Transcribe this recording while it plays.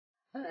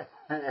What's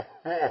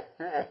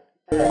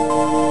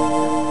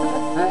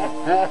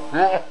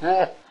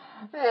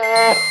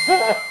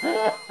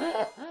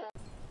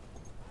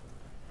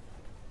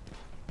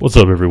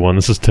up everyone,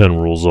 this is 10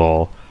 Rules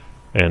All,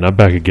 and I'm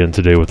back again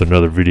today with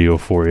another video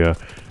for you,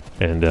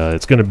 and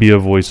it's going to be a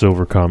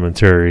voiceover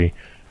commentary,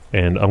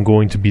 and I'm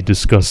going to be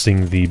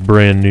discussing the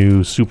brand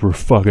new super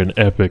fucking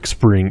epic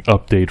spring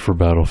update for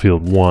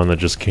Battlefield 1 that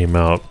just came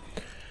out.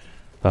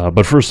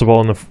 But first of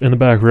all, in the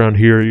background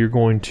here, you're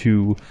going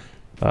to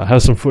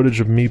have some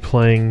footage of me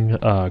playing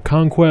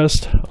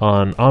Conquest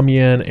on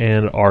Amiens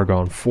and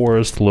Argonne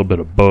Forest, a little bit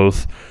of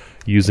both,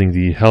 using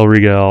the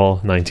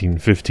Hellriegel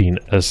 1915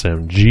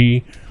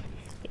 SMG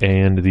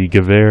and the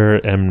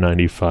Gewehr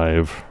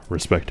M95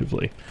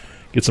 respectively.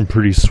 Get some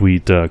pretty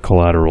sweet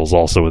collaterals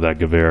also with that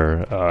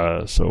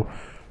Gewehr, so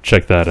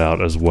check that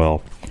out as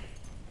well.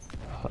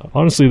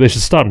 Honestly, they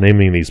should stop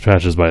naming these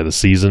patches by the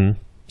season.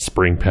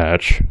 Spring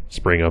patch,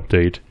 spring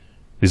update.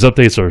 These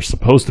updates are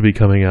supposed to be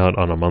coming out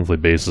on a monthly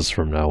basis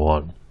from now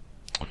on.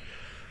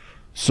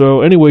 So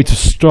anyway, to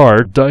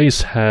start,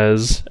 DICE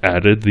has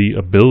added the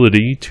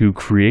ability to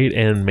create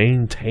and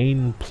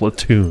maintain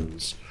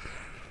platoons.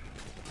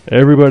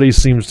 Everybody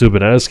seems to have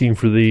been asking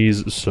for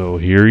these, so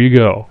here you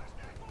go.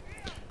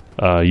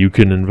 You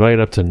can invite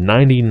up to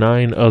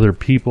 99 other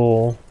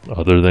people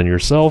other than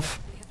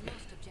yourself,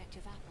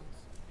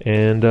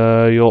 and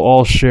you'll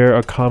all share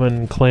a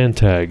common clan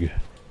tag.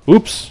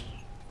 Oops,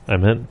 I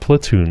meant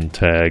platoon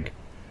tag.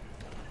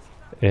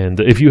 And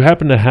if you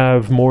happen to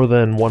have more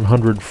than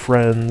 100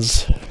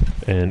 friends,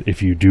 and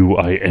if you do,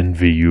 I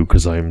envy you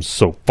because I am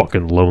so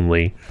fucking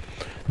lonely,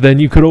 then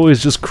you could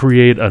always just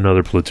create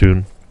another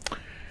platoon,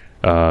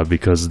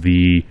 because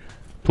the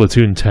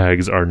platoon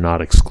tags are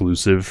not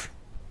exclusive.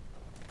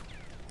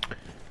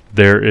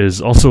 There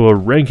is also a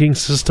ranking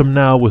system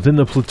now within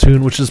the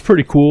platoon, which is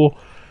pretty cool.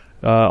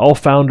 All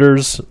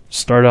founders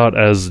start out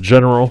as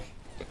general,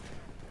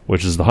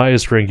 which is the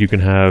highest rank you can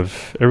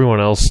have. Everyone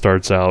else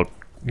starts out,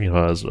 you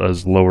know,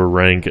 as lower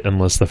rank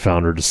unless the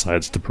founder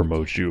decides to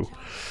promote you.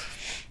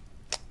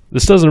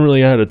 This doesn't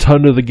really add a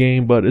ton to the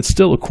game, but it's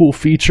still a cool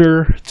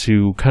feature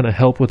to kind of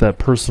help with that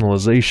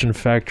personalization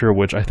factor,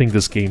 which I think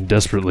this game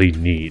desperately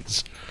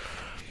needs.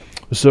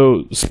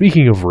 So,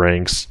 speaking of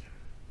ranks,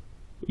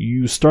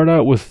 you start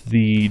out with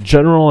the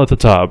general at the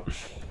top,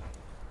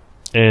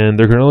 and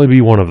there can only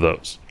be one of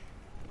those.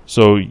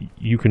 So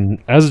you can,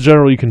 as a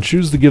general, you can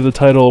choose to give the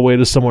title away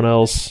to someone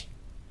else,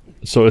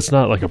 so it's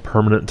not like a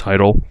permanent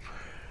title.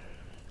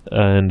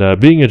 And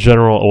being a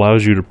general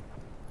allows you to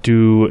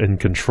do and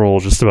control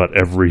just about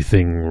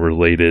everything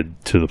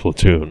related to the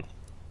platoon.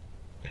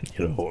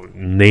 You know,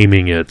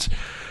 naming it,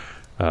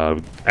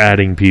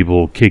 adding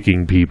people,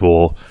 kicking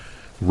people,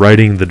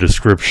 writing the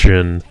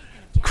description,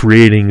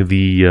 creating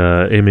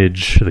the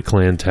image, the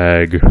clan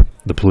tag,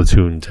 the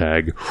platoon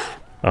tag.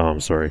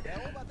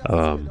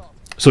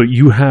 So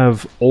you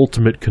have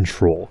ultimate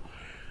control.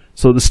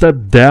 So the step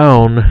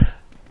down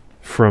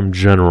from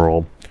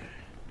general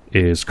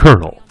is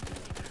colonel.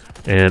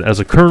 And as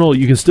a colonel,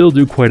 you can still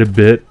do quite a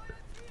bit.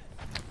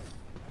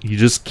 You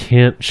just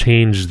can't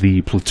change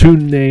the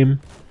platoon name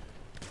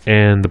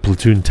and the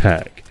platoon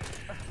tag.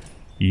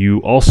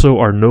 You also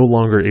are no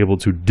longer able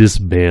to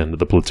disband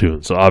the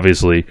platoon. So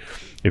obviously,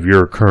 if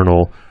you're a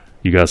colonel,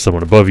 you got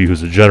someone above you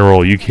who's a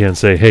general, you can't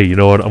say, hey, you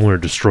know what, I'm going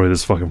to destroy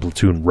this fucking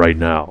platoon right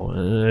now.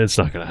 It's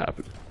not going to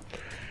happen.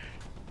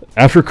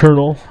 After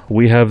colonel,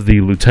 we have the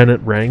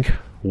lieutenant rank,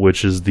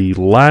 which is the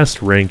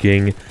last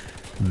ranking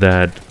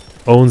that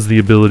owns the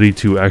ability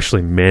to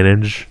actually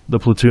manage the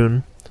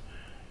platoon.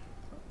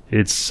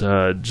 It's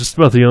just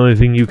about the only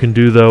thing you can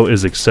do, though,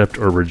 is accept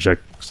or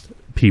reject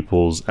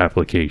people's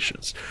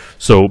applications.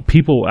 So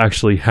people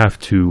actually have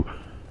to,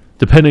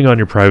 depending on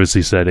your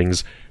privacy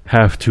settings,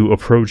 have to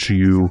approach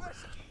you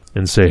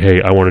and say,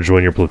 hey, I want to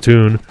join your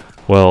platoon.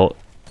 Well,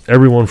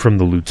 everyone from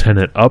the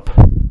lieutenant up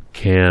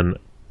can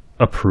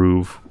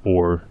approve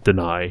or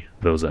deny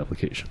those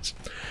applications.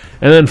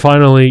 And then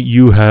finally,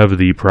 you have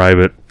the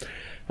private.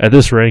 At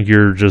this rank,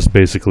 you're just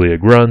basically a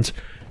grunt.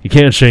 You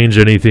can't change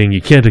anything,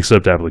 you can't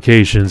accept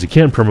applications, you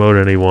can't promote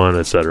anyone,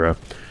 etc.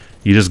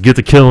 You just get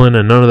the killing,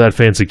 and none of that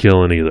fancy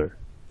killing either.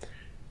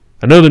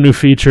 Another new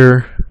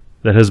feature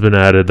that has been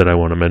added that I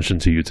want to mention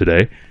to you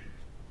today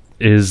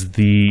is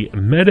the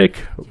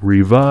Medic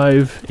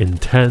Revive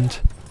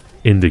Intent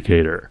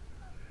Indicator.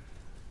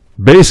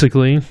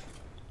 Basically,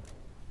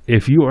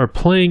 if you are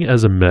playing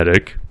as a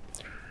medic,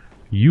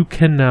 you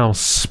can now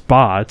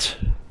spot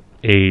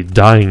a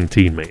dying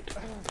teammate.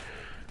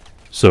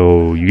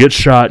 So you get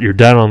shot, you're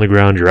down on the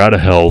ground, you're out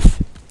of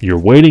health, you're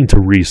waiting to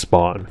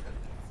respawn.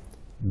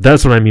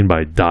 That's what I mean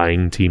by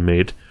dying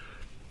teammate.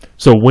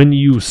 So when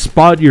you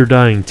spot your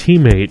dying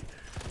teammate,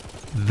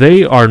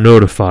 they are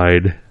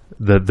notified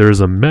that there's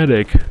a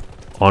medic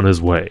on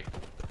his way.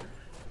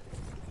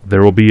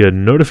 There will be a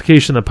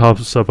notification that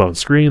pops up on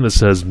screen that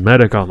says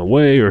medic on the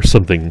way or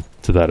something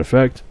to that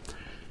effect.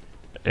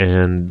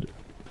 And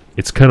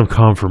it's kind of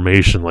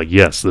confirmation like,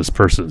 yes, this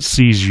person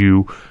sees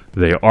you,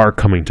 they are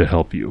coming to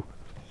help you.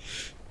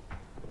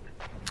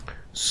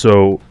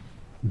 So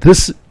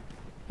This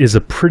is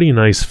a pretty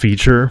nice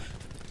feature,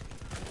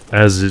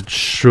 as it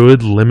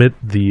should limit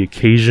the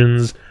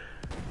occasions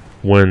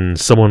when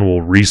someone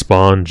will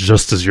respawn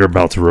just as you're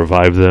about to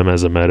revive them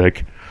as a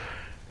medic.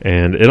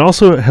 And it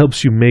also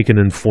helps you make an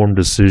informed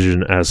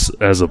decision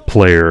as a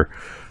player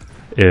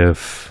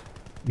if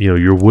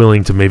you're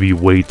willing to maybe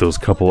wait those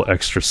couple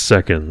extra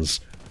seconds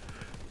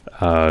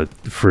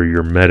for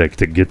your medic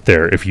to get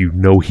there if you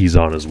know he's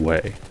on his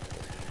way.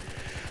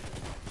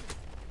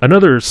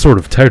 Another sort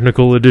of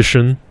technical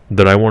addition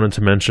that I wanted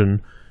to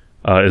mention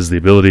is the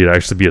ability to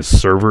actually be a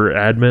server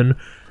admin.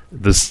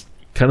 This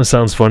kind of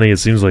sounds funny. It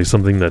seems like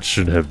something that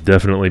should have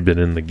definitely been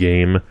in the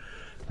game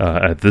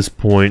at this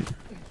point,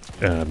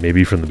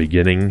 maybe from the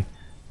beginning.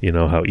 You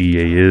know how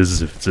EA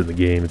is. If it's in the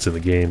game, it's in the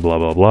game, blah,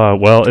 blah, blah.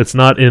 Well, it's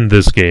not in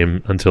this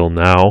game until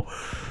now.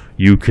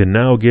 You can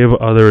now give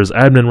others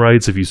admin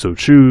rights if you so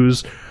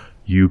choose.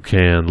 You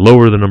can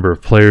lower the number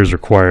of players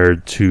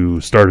required to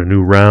start a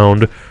new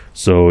round.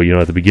 So,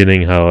 at the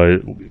beginning, how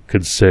it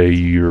could say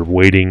you're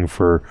waiting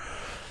for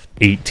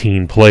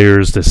 18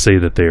 players to say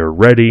that they are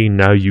ready.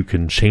 Now you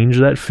can change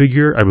that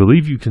figure. I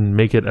believe you can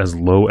make it as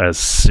low as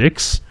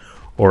 6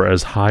 or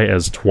as high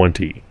as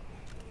 20.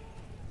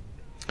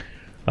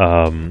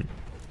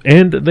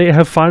 And they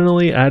have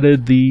finally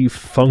added the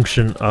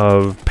function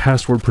of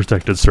password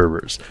protected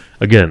servers.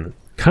 Again,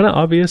 kind of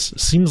obvious.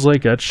 Seems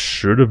like that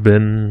should have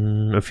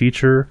been a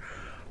feature,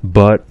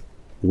 but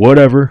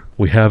whatever.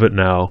 We have it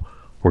now.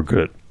 We're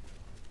good.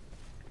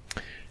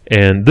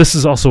 And this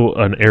is also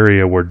an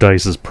area where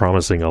DICE is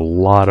promising a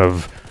lot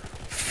of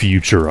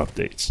future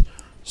updates.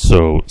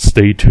 So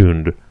stay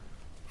tuned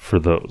for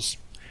those.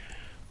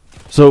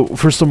 So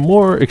for some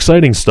more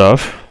exciting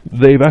stuff,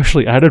 they've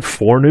actually added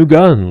 4 new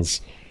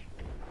guns.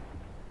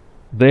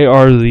 They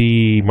are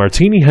the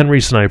Martini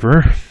Henry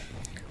Sniper,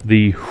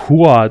 the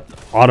Huat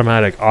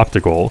Automatic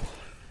Optical,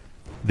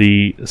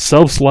 the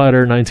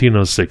Self-Slider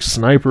 1906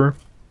 Sniper,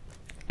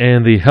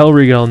 and the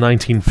Hellriegel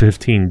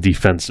 1915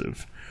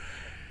 Defensive.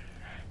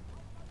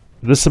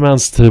 This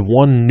amounts to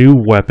 1 new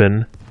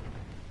weapon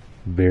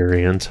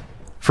variant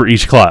for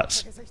each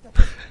class.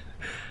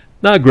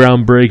 Not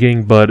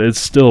groundbreaking, but it's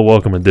still a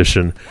welcome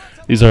addition.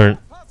 These aren't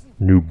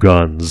new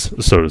guns,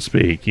 so to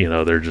speak.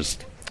 They're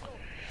just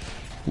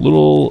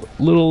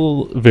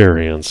little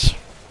variants.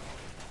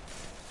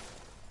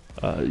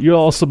 You'll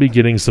also be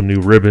getting some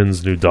new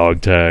ribbons, new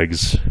dog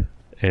tags,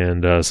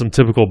 and some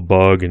typical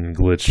bug and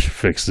glitch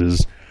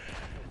fixes.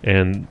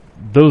 And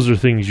those are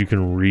things you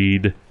can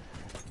read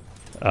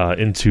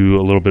into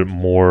a little bit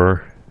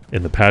more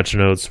in the patch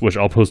notes, which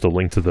I'll post a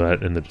link to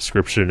that in the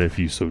description if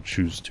you so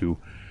choose to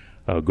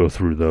go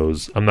through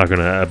those. I'm not going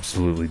to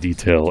absolutely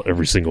detail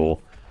every single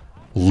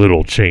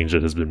little change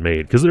that has been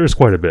made, because there is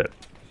quite a bit.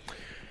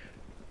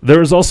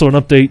 There is also an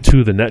update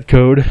to the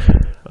netcode.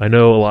 I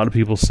know a lot of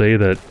people say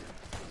that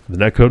the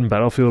netcode in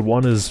Battlefield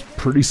 1 is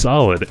pretty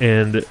solid,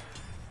 and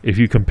if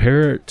you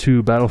compare it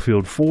to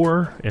Battlefield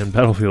 4 and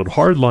Battlefield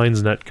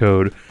Hardline's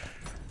netcode,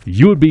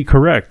 you would be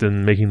correct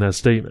in making that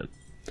statement.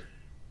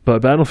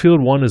 But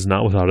Battlefield 1 is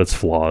not without its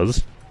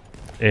flaws,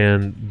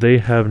 and they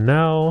have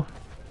now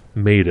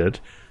made it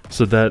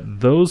so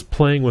that those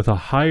playing with a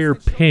higher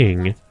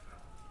ping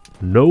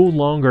no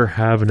longer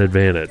have an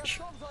advantage.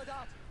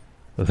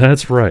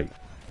 That's right.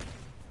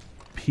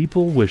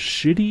 People with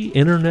shitty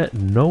internet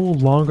no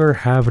longer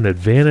have an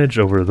advantage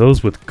over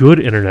those with good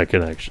internet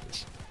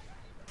connections.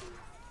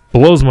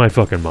 Blows my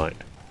fucking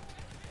mind.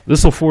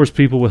 This will force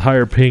people with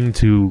higher ping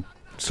to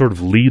sort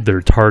of lead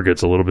their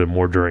targets a little bit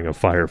more during a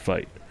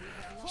firefight.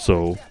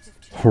 So,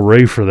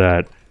 hooray for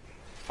that.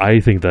 I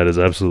think that is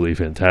absolutely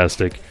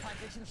fantastic.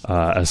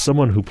 As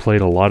someone who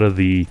played a lot of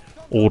the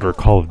older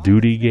Call of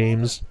Duty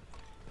games,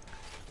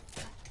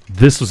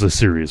 this was a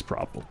serious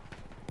problem.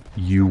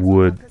 You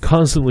would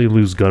constantly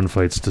lose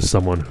gunfights to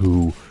someone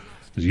who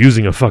is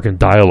using a fucking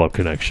dial-up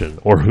connection,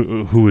 or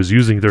who is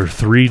using their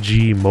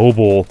 3G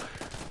mobile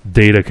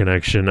data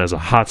connection as a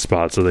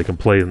hotspot so they can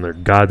play in their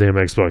goddamn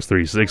Xbox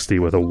 360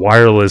 with a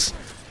wireless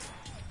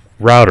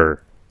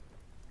router.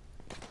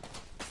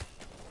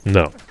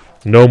 No.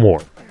 No more.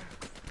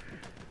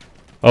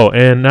 Oh,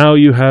 and now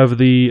you have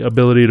the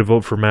ability to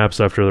vote for maps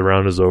after the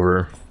round is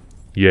over.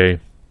 Yay.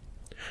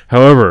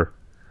 However,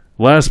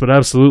 last but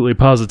absolutely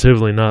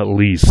positively not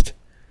least,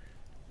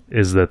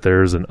 is that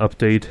there's an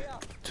update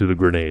to the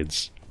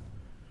grenades.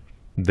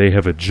 They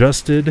have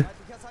adjusted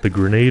the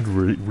grenade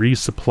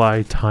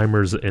resupply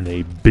timers in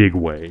a big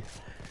way.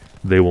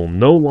 They will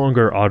no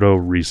longer auto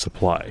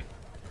resupply.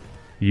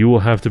 You will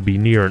have to be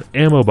near an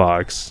ammo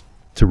box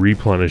to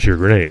replenish your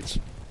grenades,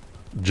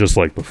 just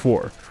like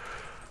before.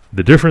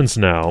 The difference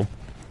now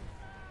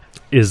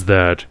is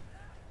that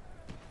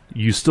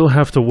you still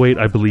have to wait,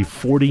 I believe,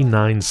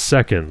 49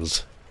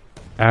 seconds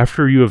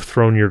after you have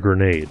thrown your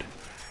grenade.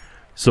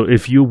 So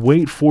if you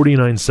wait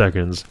 49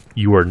 seconds,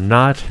 you are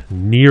not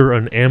near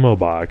an ammo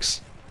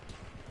box.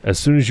 As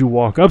soon as you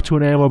walk up to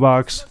an ammo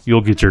box,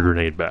 you'll get your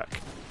grenade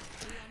back.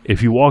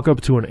 If you walk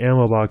up to an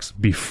ammo box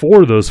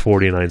before those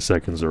 49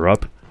 seconds are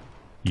up,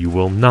 you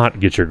will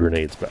not get your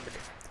grenades back.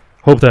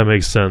 Hope that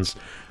makes sense.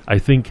 I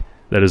think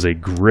that is a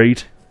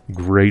great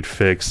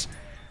fix.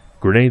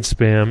 Grenade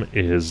spam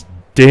is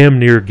damn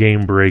near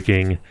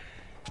game-breaking.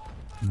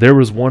 There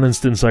was one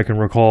instance I can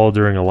recall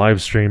during a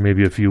live stream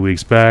maybe a few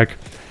weeks back.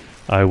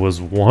 I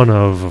was one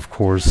of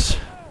course,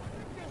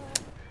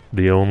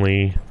 the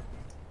only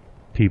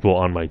people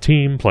on my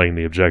team playing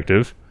the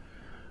objective.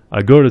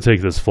 I go to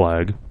take this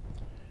flag,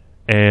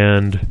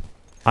 and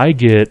I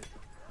get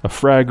a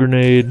frag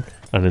grenade,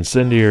 an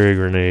incendiary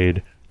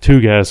grenade,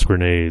 2 gas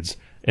grenades,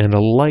 and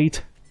a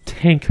light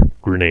tank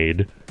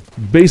grenade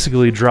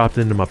basically dropped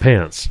into my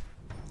pants.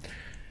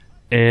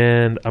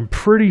 And I'm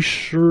pretty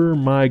sure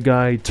my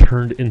guy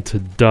turned into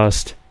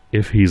dust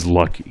if he's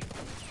lucky.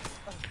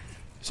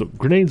 So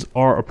grenades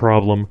are a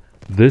problem.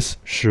 This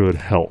should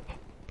help.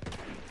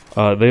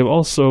 They've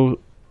also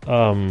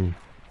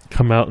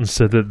come out and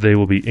said that they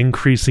will be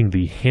increasing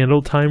the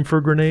handle time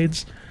for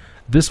grenades.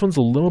 This one's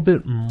a little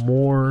bit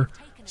more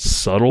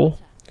subtle.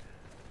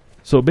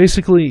 So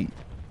basically,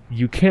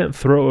 you can't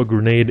throw a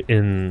grenade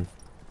in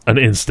an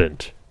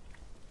instant.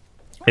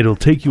 It'll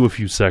take you a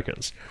few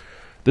seconds.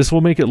 This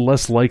will make it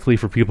less likely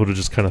for people to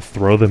just kind of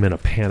throw them in a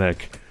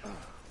panic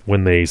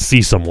when they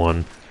see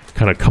someone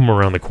kind of come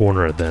around the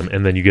corner at them,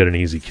 and then you get an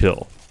easy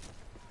kill.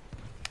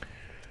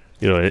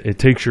 You know, it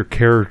takes your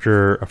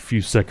character a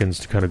few seconds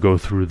to kind of go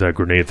through that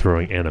grenade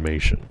throwing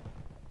animation.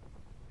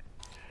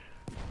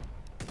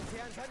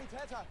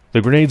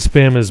 The grenade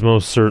spam is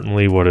most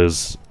certainly what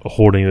is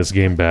holding this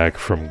game back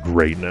from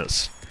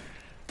greatness.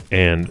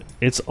 And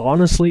it's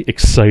honestly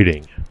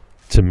exciting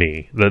to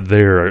me that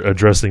they're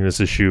addressing this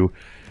issue,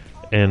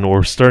 and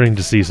we're starting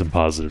to see some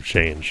positive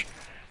change.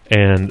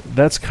 And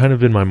that's kind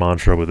of been my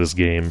mantra with this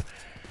game.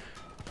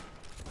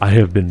 I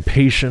have been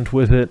patient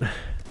with it,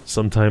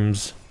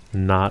 sometimes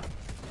not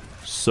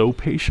so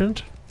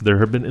patient. There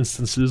have been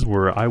instances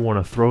where I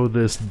want to throw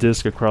this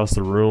disc across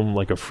the room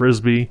like a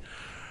frisbee,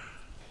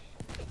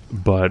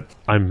 but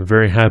I'm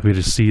very happy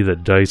to see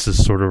that DICE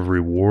is sort of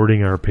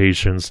rewarding our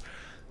patience.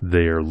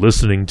 They are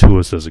listening to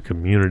us as a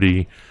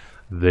community.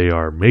 They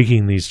are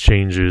making these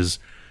changes,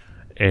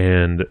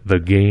 and the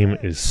game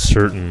is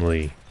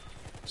certainly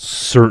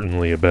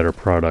a better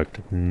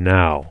product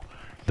now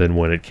than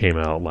when it came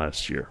out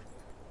last year.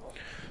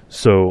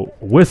 So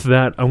with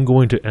that, I'm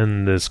going to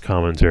end this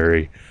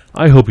commentary.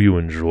 I hope you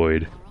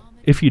enjoyed.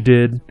 If you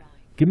did,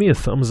 give me a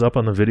thumbs up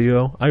on the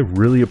video. I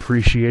really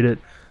appreciate it.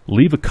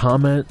 Leave a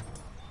comment.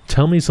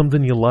 Tell me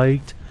something you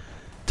liked.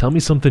 Tell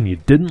me something you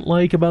didn't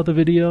like about the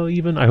video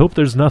even. I hope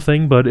there's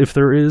nothing, but if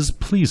there is,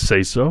 please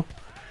say so.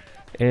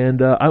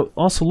 And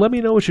also let me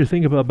know what you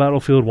think about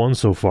Battlefield 1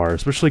 so far,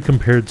 especially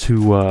compared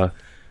to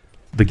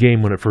the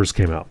game when it first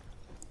came out.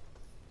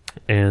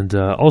 And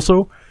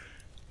also,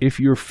 if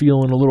you're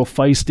feeling a little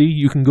feisty,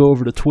 you can go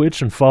over to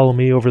Twitch and follow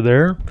me over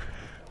there.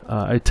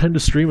 I tend to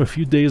stream a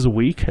few days a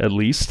week, at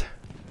least.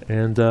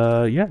 And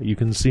yeah, you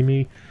can see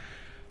me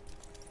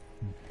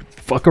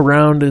fuck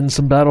around in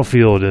some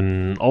Battlefield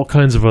and all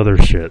kinds of other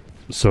shit.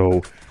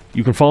 So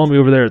you can follow me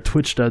over there at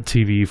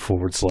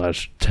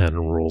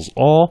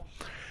twitch.tv/10rulesall.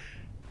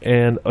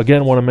 And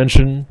again, want to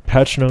mention,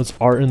 patch notes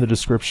are in the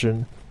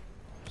description.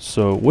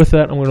 So with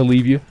that, I'm going to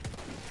leave you.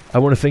 I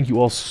want to thank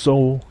you all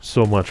so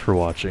much for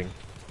watching,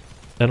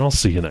 and I'll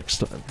see you next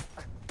time.